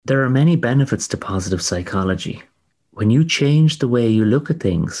There are many benefits to positive psychology. When you change the way you look at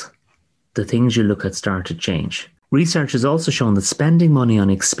things, the things you look at start to change. Research has also shown that spending money on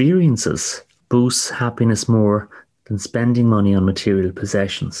experiences boosts happiness more than spending money on material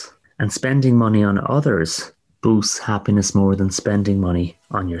possessions. And spending money on others boosts happiness more than spending money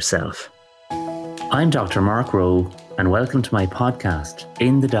on yourself. I'm Dr. Mark Rowe, and welcome to my podcast,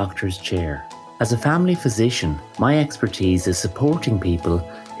 In the Doctor's Chair. As a family physician, my expertise is supporting people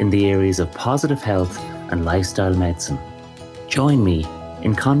in the areas of positive health and lifestyle medicine. Join me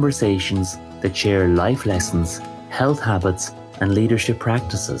in conversations that share life lessons, health habits, and leadership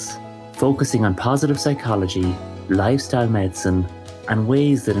practices, focusing on positive psychology, lifestyle medicine, and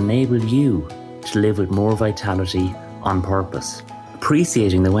ways that enable you to live with more vitality on purpose.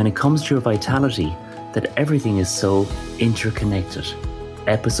 Appreciating that when it comes to your vitality, that everything is so interconnected.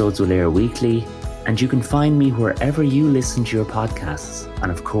 Episodes will air weekly, and you can find me wherever you listen to your podcasts,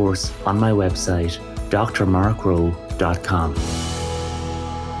 and of course on my website, drmarkrowe.com.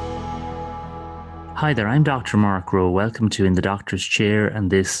 Hi there, I'm Dr. Mark Rowe. Welcome to In the Doctor's Chair and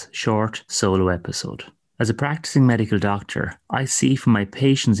this short solo episode. As a practicing medical doctor, I see from my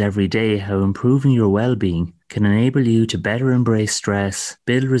patients every day how improving your well-being can enable you to better embrace stress,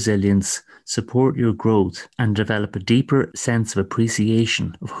 build resilience, support your growth, and develop a deeper sense of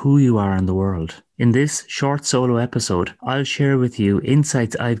appreciation of who you are in the world. In this short solo episode, I'll share with you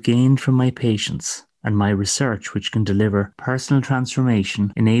insights I've gained from my patients and my research, which can deliver personal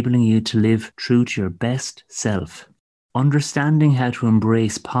transformation, enabling you to live true to your best self. Understanding how to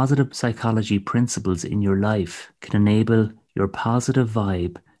embrace positive psychology principles in your life can enable your positive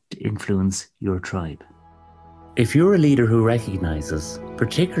vibe to influence your tribe. If you're a leader who recognizes,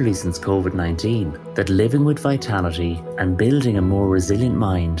 particularly since COVID-19, that living with vitality and building a more resilient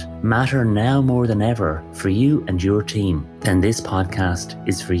mind matter now more than ever for you and your team, then this podcast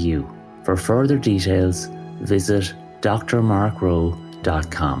is for you. For further details, visit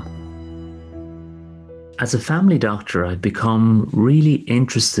drmarkrowe.com. As a family doctor, I've become really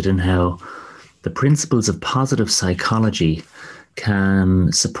interested in how the principles of positive psychology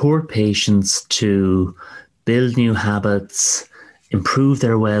can support patients to build new habits, improve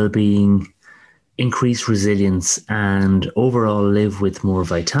their well-being, increase resilience, and overall live with more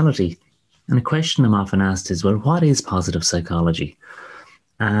vitality. And a question I'm often asked is, well, what is positive psychology?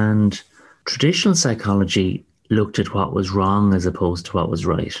 And traditional psychology looked at what was wrong as opposed to what was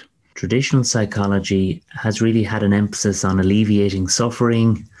right. Traditional psychology has really had an emphasis on alleviating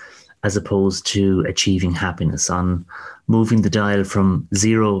suffering as opposed to achieving happiness, on moving the dial from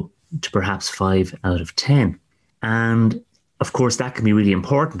 0 to perhaps 5 out of 10. And of course, that can be really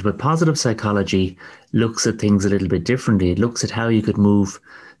important, but positive psychology looks at things a little bit differently. It looks at how you could move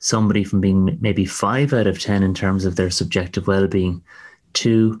somebody from being maybe 5 out of 10 in terms of their subjective well-being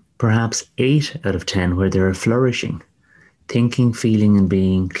to perhaps 8 out of 10, where they're flourishing, thinking, feeling, and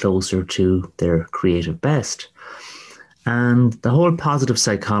being closer to their creative best. And the whole positive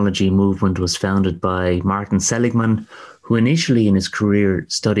psychology movement was founded by Martin Seligman, who initially in his career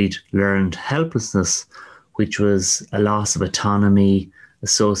studied learned helplessness, which was a loss of autonomy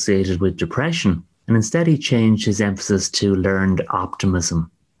associated with depression. And instead he changed his emphasis to learned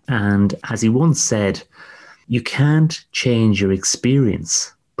optimism. And as he once said, you can't change your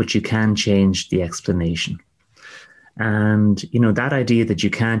experience, but you can change the explanation. And, that idea that you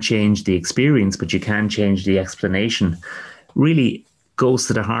can't change the experience, but you can change the explanation really goes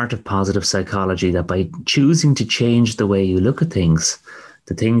to the heart of positive psychology, that by choosing to change the way you look at things,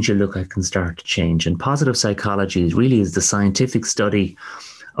 the things you look at can start to change. And positive psychology really is the scientific study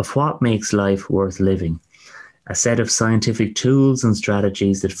of what makes life worth living, a set of scientific tools and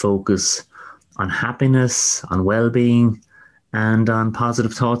strategies that focus on happiness, on well-being, and on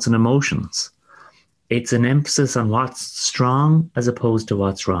positive thoughts and emotions. It's an emphasis on what's strong as opposed to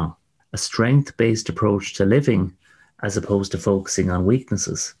what's wrong, a strength-based approach to living as opposed to focusing on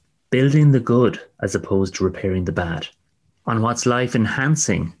weaknesses, building the good as opposed to repairing the bad, on what's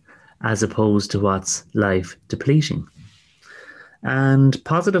life-enhancing as opposed to what's life-depleting. And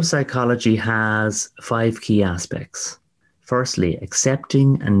positive psychology has 5 key aspects. Firstly,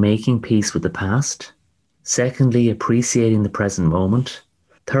 accepting and making peace with the past. Secondly, appreciating the present moment.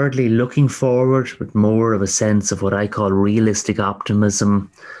 Thirdly, looking forward with more of a sense of what I call realistic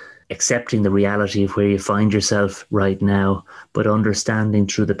optimism, accepting the reality of where you find yourself right now, but understanding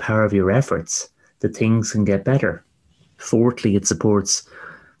through the power of your efforts that things can get better. Fourthly, it supports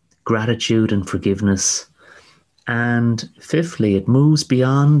gratitude and forgiveness. And fifthly, it moves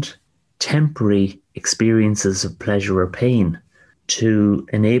beyond temporary experiences of pleasure or pain to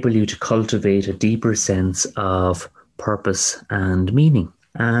enable you to cultivate a deeper sense of purpose and meaning.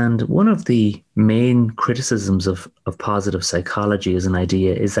 And one of the main criticisms of positive psychology as an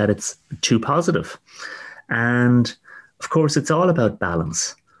idea is that it's too positive. And of course, it's all about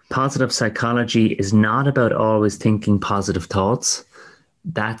balance. Positive psychology is not about always thinking positive thoughts.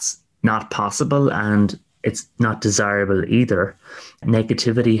 That's not possible and it's not desirable either.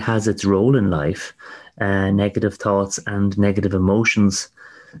 Negativity has its role in life. Negative thoughts and negative emotions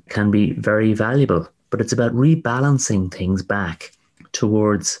can be very valuable, but it's about rebalancing things back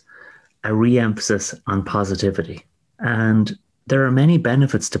towards a re-emphasis on positivity. And there are many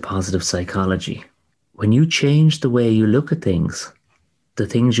benefits to positive psychology. When you change the way you look at things, the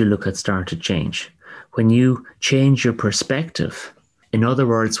things you look at start to change. When you change your perspective, in other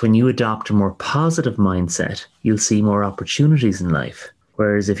words, when you adopt a more positive mindset, you'll see more opportunities in life.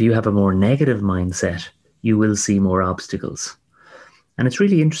 Whereas if you have a more negative mindset, you will see more obstacles. And it's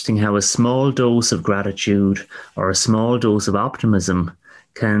really interesting how a small dose of gratitude or a small dose of optimism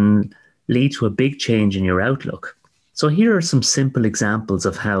can lead to a big change in your outlook. So here are some simple examples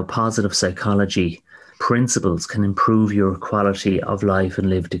of how positive psychology principles can improve your quality of life and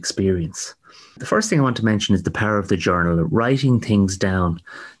lived experience. The first thing I want to mention is the power of the journal, writing things down.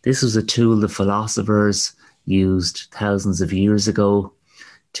 This was a tool the philosophers used thousands of years ago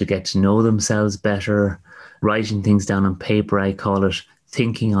to get to know themselves better. Writing things down on paper, I call it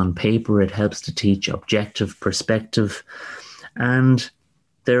thinking on paper. It helps to teach objective perspective. And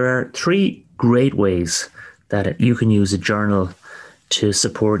there are 3 great ways that you can use a journal to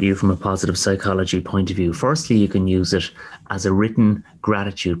support you from a positive psychology point of view. Firstly, you can use it as a written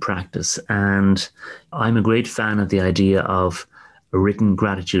gratitude practice. And I'm a great fan of the idea of a written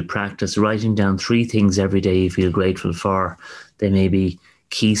gratitude practice, writing down 3 things every day you feel grateful for. They may be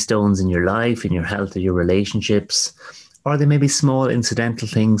keystones in your life, in your health, or your relationships, or they may be small incidental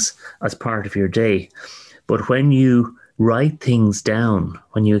things as part of your day. But when you write things down,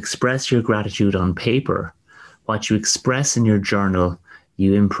 when you express your gratitude on paper, what you express in your journal,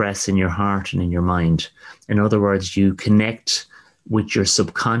 you impress in your heart and in your mind. In other words, you connect with your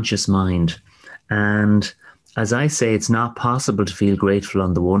subconscious mind. And as I say, it's not possible to feel grateful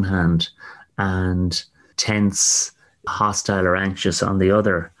on the one hand and tense, hostile or anxious on the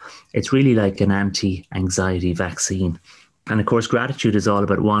other. It's really like an anti-anxiety vaccine. And of course, gratitude is all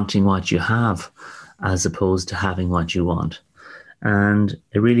about wanting what you have as opposed to having what you want. And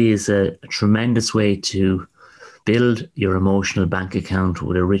it really is a tremendous way to build your emotional bank account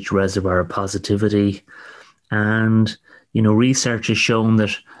with a rich reservoir of positivity. And, research has shown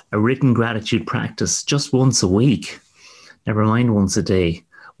that a written gratitude practice just once a week, never mind once a day,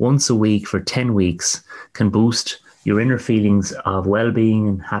 once a week for 10 weeks can boost your inner feelings of well-being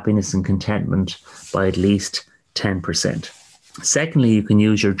and happiness and contentment by at least 10%. Secondly, you can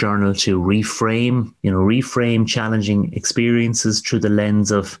use your journal to reframe challenging experiences through the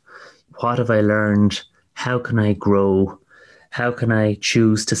lens of what have I learned? How can I grow? How can I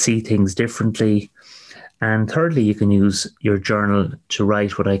choose to see things differently? And thirdly, you can use your journal to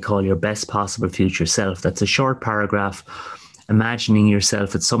write what I call your best possible future self. That's a short paragraph imagining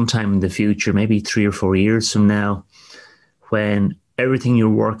yourself at some time in the future, maybe 3 or 4 years from now, when everything you're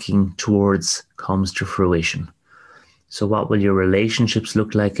working towards comes to fruition. So what will your relationships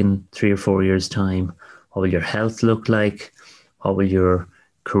look like in 3 or 4 years' time? What will your health look like? What will your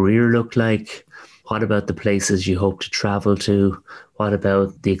career look like? What about the places you hope to travel to? What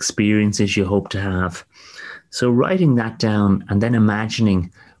about the experiences you hope to have? So writing that down and then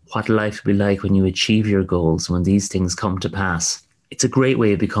imagining what life will be like when you achieve your goals, when these things come to pass. It's a great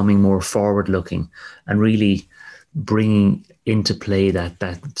way of becoming more forward-looking and really bringing into play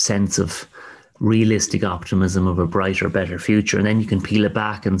that sense of realistic optimism of a brighter, better future. And then you can peel it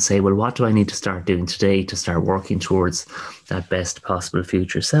back and say, well, what do I need to start doing today to start working towards that best possible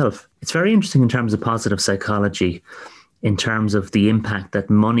future self? It's very interesting in terms of positive psychology, in terms of the impact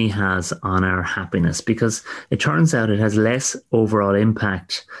that money has on our happiness, because it turns out it has less overall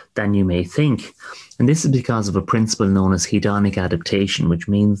impact than you may think. And this is because of a principle known as hedonic adaptation, which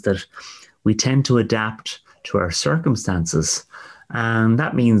means that we tend to adapt to our circumstances. And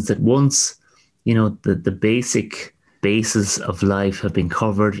that means that once the basic bases of life have been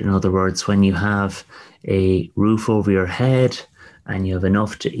covered. In other words, when you have a roof over your head and you have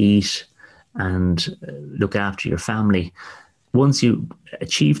enough to eat and look after your family, once you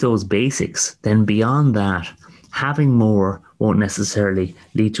achieve those basics, then beyond that, having more won't necessarily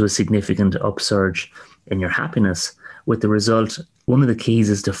lead to a significant upsurge in your happiness. With the result, one of the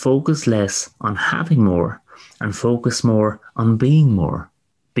keys is to focus less on having more and focus more on being more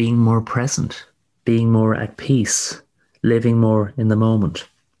present, being more at peace, living more in the moment.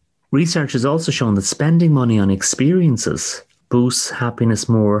 Research has also shown that spending money on experiences boosts happiness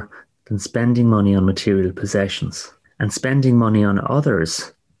more than spending money on material possessions. And spending money on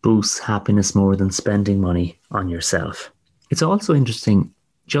others boosts happiness more than spending money on yourself. It's also interesting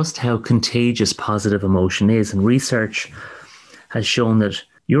just how contagious positive emotion is, and research has shown that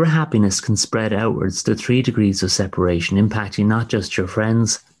your happiness can spread outwards to 3 degrees of separation, impacting not just your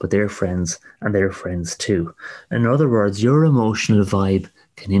friends, but their friends and their friends too. In other words, your emotional vibe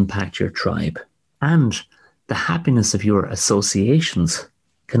can impact your tribe. And the happiness of your associations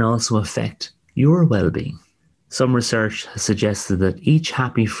can also affect your well-being. Some research has suggested that each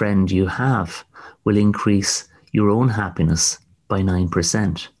happy friend you have will increase your own happiness by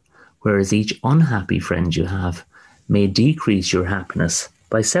 9%, whereas each unhappy friend you have may decrease your happiness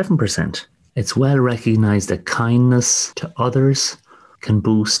by 7%. It's well recognized that kindness to others can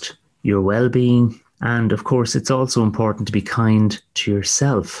boost your well-being. And of course, it's also important to be kind to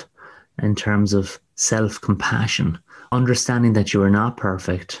yourself in terms of self-compassion, understanding that you are not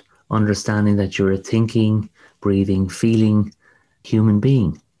perfect, understanding that you're a thinking, breathing, feeling human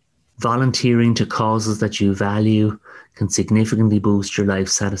being. Volunteering to causes that you value can significantly boost your life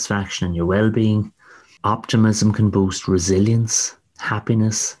satisfaction and your well-being. Optimism can boost resilience,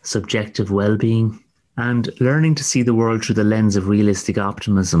 happiness, subjective well-being. And learning to see the world through the lens of realistic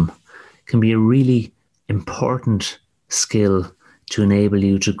optimism can be a really important skill to enable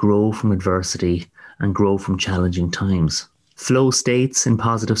you to grow from adversity and grow from challenging times. Flow states in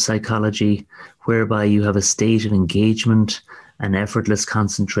positive psychology, whereby you have a state of engagement and effortless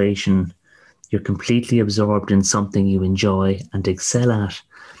concentration. You're completely absorbed in something you enjoy and excel at.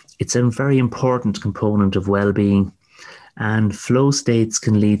 It's a very important component of well-being, and flow states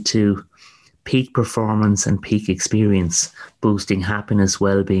can lead to peak performance and peak experience, boosting happiness,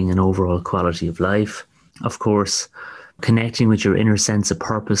 well-being, and overall quality of life. Of course, connecting with your inner sense of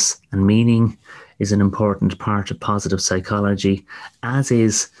purpose and meaning is an important part of positive psychology, as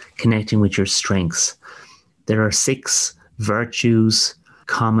is connecting with your strengths. There are 6 virtues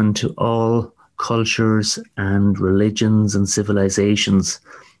common to all cultures and religions and civilizations,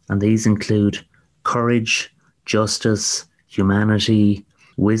 and these include courage, justice, humanity,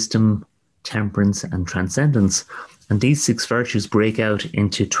 wisdom, temperance, and transcendence. And these 6 virtues break out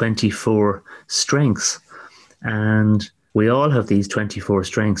into 24 strengths. And we all have these 24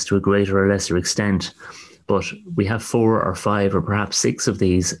 strengths to a greater or lesser extent, but we have 4 or 5 or perhaps 6 of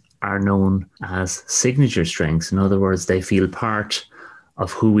these are known as signature strengths. In other words, they feel part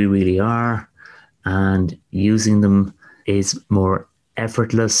of who we really are, and using them is more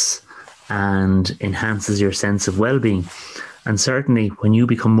effortless and enhances your sense of well-being. And certainly when you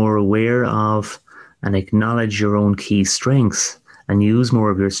become more aware of and acknowledge your own key strengths and use more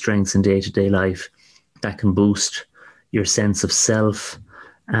of your strengths in day-to-day life, that can boost your sense of self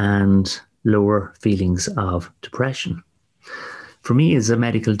and lower feelings of depression. For me as a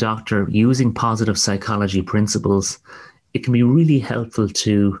medical doctor, using positive psychology principles, it can be really helpful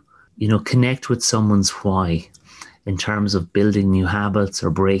to, connect with someone's why in terms of building new habits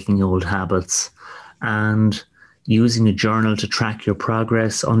or breaking old habits, and using a journal to track your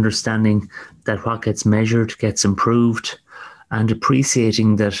progress, understanding that what gets measured gets improved, and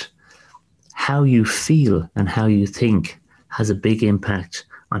appreciating that how you feel and how you think has a big impact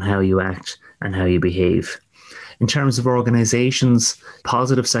on how you act and how you behave. In terms of organizations,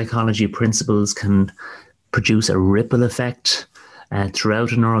 positive psychology principles can produce a ripple effect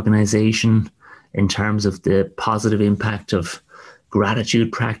throughout an organization in terms of the positive impact of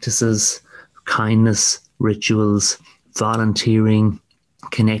gratitude practices, kindness rituals, volunteering,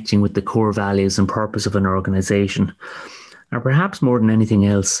 connecting with the core values and purpose of an organization. Or perhaps more than anything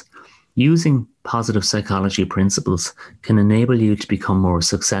else, using positive psychology principles can enable you to become more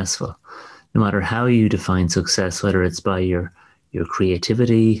successful. No matter how you define success, whether it's by your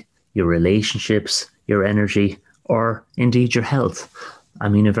creativity, your relationships, your energy, or indeed your health. I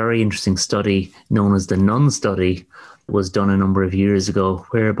mean, a very interesting study known as the Nun study was done a number of years ago,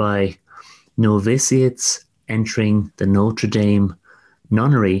 whereby novitiates entering the Notre Dame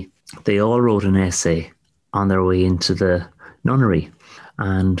nunnery, they all wrote an essay on their way into the nunnery.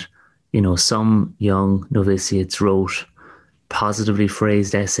 And, some young novitiates wrote positively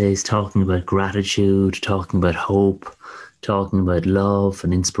phrased essays talking about gratitude, talking about hope, talking about love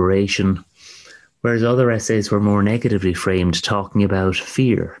and inspiration, whereas other essays were more negatively framed, talking about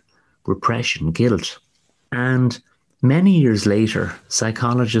fear, repression, guilt. And many years later,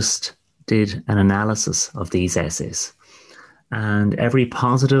 psychologists did an analysis of these essays, and every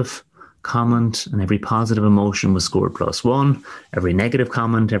positive comment and every positive emotion was scored +1. Every negative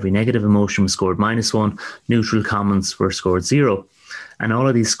comment, every negative emotion was scored -1. Neutral comments were scored 0. And all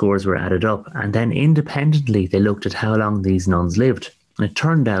of these scores were added up. And then independently, they looked at how long these nuns lived. And it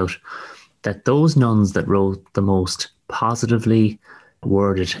turned out that those nuns that wrote the most positively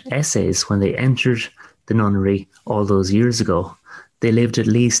worded essays when they entered the nunnery all those years ago, they lived at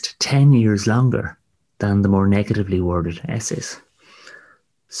least 10 years longer than the more negatively worded essays.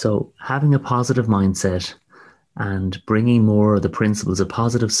 So having a positive mindset and bringing more of the principles of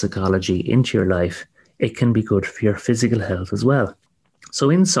positive psychology into your life, it can be good for your physical health as well. So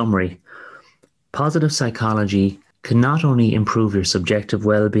in summary, positive psychology can not only improve your subjective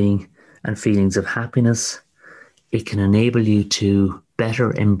well-being and feelings of happiness, it can enable you to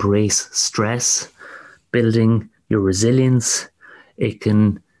better embrace stress, building your resilience. It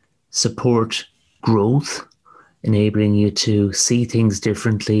can support growth, enabling you to see things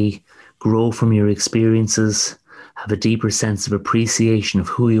differently, grow from your experiences, have a deeper sense of appreciation of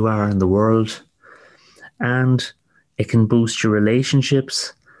who you are in the world. And it can boost your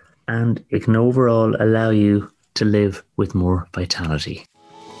relationships, and it can overall allow you to live with more vitality.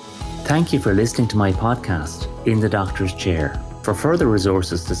 Thank you for listening to my podcast, In the Doctor's Chair. For further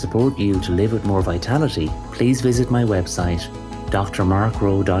resources to support you to live with more vitality, please visit my website,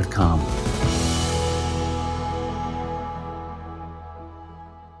 drmarkrowe.com.